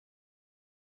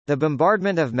The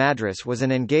Bombardment of Madras was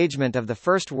an engagement of the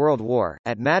First World War,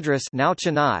 at Madras, now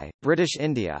Chennai, British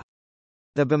India.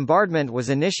 The bombardment was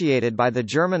initiated by the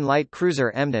German light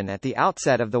cruiser Emden at the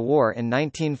outset of the war in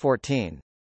 1914.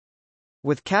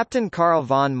 With Captain Karl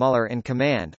von Müller in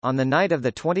command, on the night of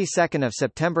the 22nd of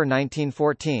September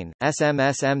 1914,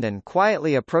 SMS Emden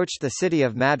quietly approached the city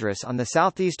of Madras on the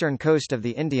southeastern coast of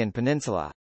the Indian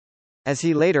peninsula. As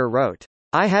he later wrote,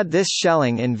 "I had this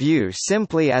shelling in view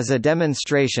simply as a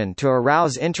demonstration to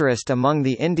arouse interest among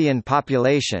the Indian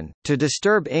population, to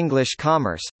disturb English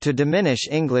commerce, to diminish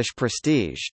English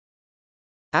prestige."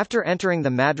 After entering the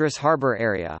Madras harbour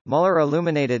area, Muller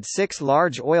illuminated 6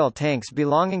 large oil tanks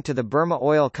belonging to the Burma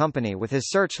Oil Company with his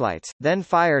searchlights, then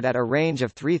fired at a range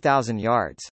of 3,000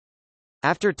 yards.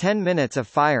 After 10 minutes of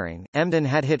firing, Emden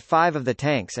had hit 5 of the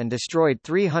tanks and destroyed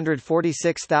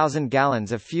 346,000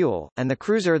 gallons of fuel, and the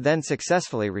cruiser then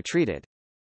successfully retreated.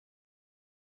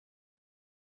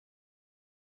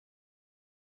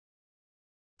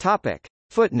 Topic.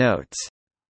 Footnotes.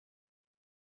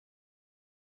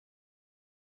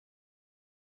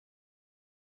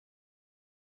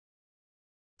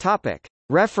 Topic.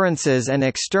 References and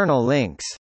external links.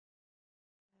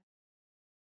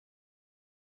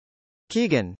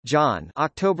 Keegan, John.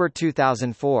 October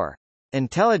 2004.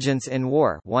 Intelligence in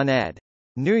War 1 ed.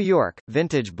 New York,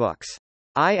 Vintage Books.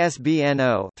 ISBN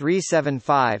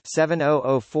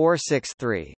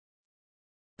 0-375-70046-3.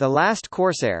 The Last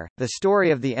Corsair, The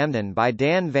Story of the Emden by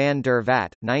Dan van der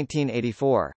Vat,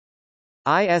 1984.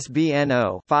 ISBN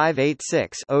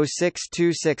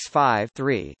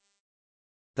 0-586-06265-3.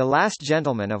 The Last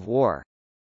Gentleman of War.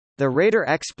 The Raider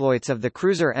Exploits of the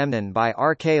Cruiser Emden by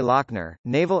R. K. Lochner,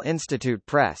 Naval Institute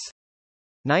Press.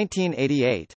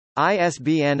 1988.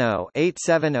 ISBN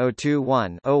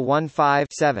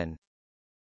 0-87021-015-7.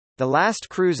 The Last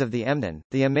Cruise of the Emden,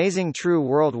 The Amazing True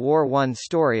World War I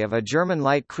Story of a German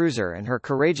Light Cruiser and Her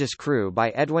Courageous Crew by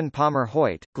Edwin Palmer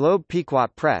Hoyt, Globe Pequot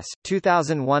Press,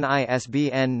 2001.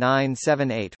 ISBN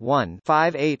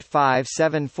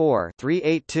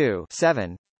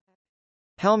 978-1-58574-382-7.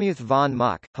 Helmuth von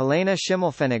Muck, Helena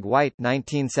Schimmelpfennig-White,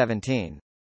 1917.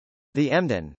 The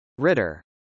Emden. Ritter.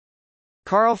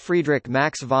 Carl Friedrich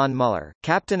Max von Müller,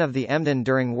 Captain of the Emden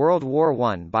during World War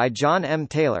I by John M.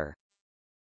 Taylor.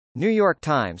 New York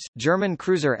Times, German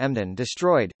cruiser Emden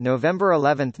destroyed, November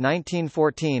 11,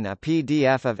 1914. A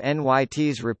PDF of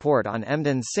NYT's report on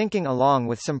Emden's sinking along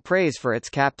with some praise for its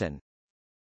captain.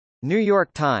 New York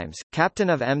Times, Captain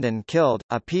of Emden killed,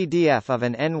 a PDF of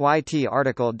an NYT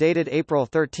article dated April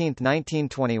 13,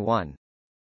 1921.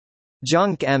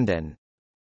 Junk Emden.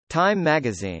 Time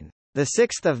magazine.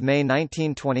 6 May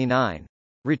 1929.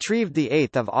 Retrieved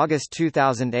 8 August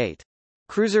 2008.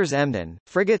 Cruisers Emden,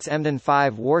 frigates Emden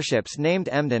 5 warships named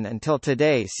Emden until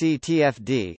today see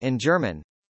TFD in German.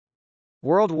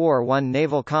 World War I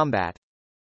naval combat.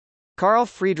 Carl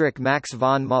Friedrich Max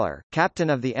von Müller, Captain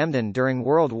of the Emden during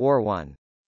World War I.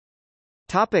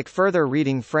 Topic. Further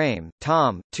reading. Frame,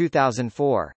 Tom,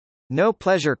 2004. No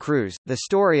Pleasure Cruise, The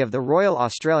Story of the Royal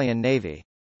Australian Navy.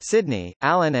 Sydney,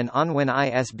 Allen and Unwin.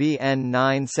 ISBN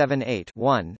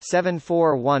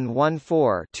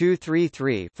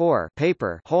 978-1-74114-233-4.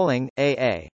 Paper. Holing,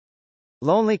 A.A.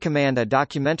 Lonely Command. A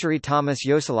Documentary. Thomas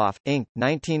Yoseloff, Inc.,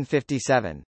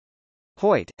 1957.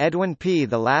 Hoyt, Edwin P.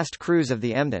 The Last Cruise of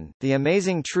the Emden, The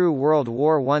Amazing True World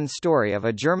War I Story of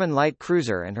a German Light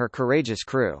Cruiser and Her Courageous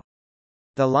Crew.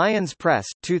 The Lyons Press,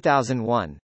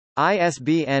 2001.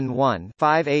 ISBN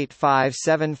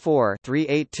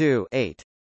 1-58574-382-8.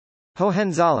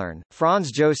 Hohenzollern,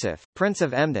 Franz Joseph, Prince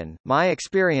of Emden, My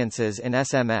Experiences in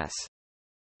SMS.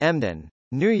 Emden.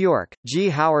 New York, G.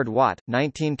 Howard Watt,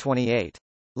 1928.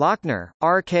 Lochner,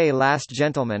 R. K. Last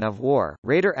Gentleman of War,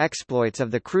 Raider Exploits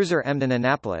of the Cruiser Emden.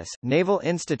 Annapolis, Naval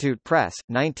Institute Press,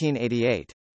 1988.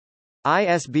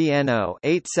 ISBN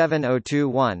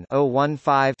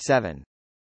 0-87021-015-7.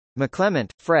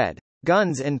 McClement, Fred.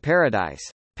 Guns in Paradise.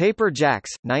 Paper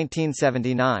Jacks,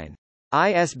 1979.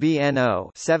 ISBN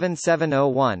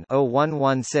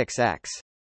 0-7701-0116-X.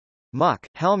 Muck,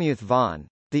 Helmuth von.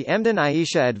 The Emden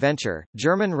Aisha Adventure,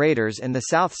 German Raiders in the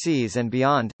South Seas and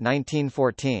Beyond,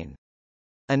 1914.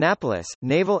 Annapolis,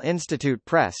 Naval Institute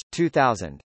Press,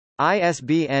 2000.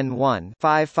 ISBN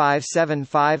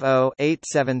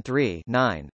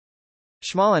 1-55750-873-9.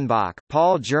 Schmallenbach,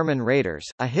 Paul. German Raiders,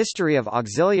 A History of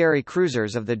Auxiliary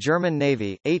Cruisers of the German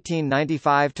Navy,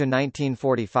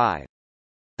 1895–1945.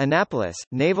 Annapolis,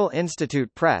 Naval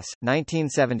Institute Press,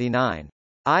 1979.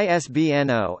 ISBN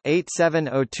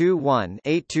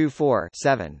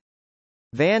 0-87021-824-7.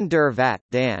 Van der Vat,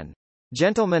 Dan.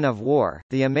 Gentlemen of War,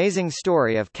 The Amazing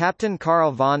Story of Captain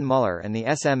Karl von Müller and the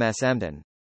SMS Emden.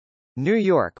 New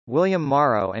York, William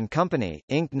Morrow and Company,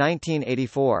 Inc.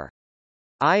 1984.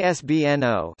 ISBN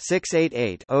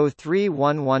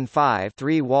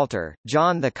 0-688-03115-3 Walter,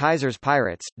 John. The Kaiser's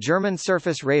Pirates, German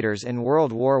Surface Raiders in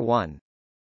World War I.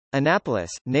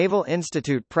 Annapolis, Naval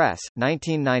Institute Press,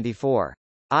 1994.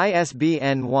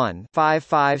 ISBN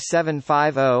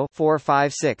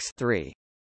 1-55750-456-3.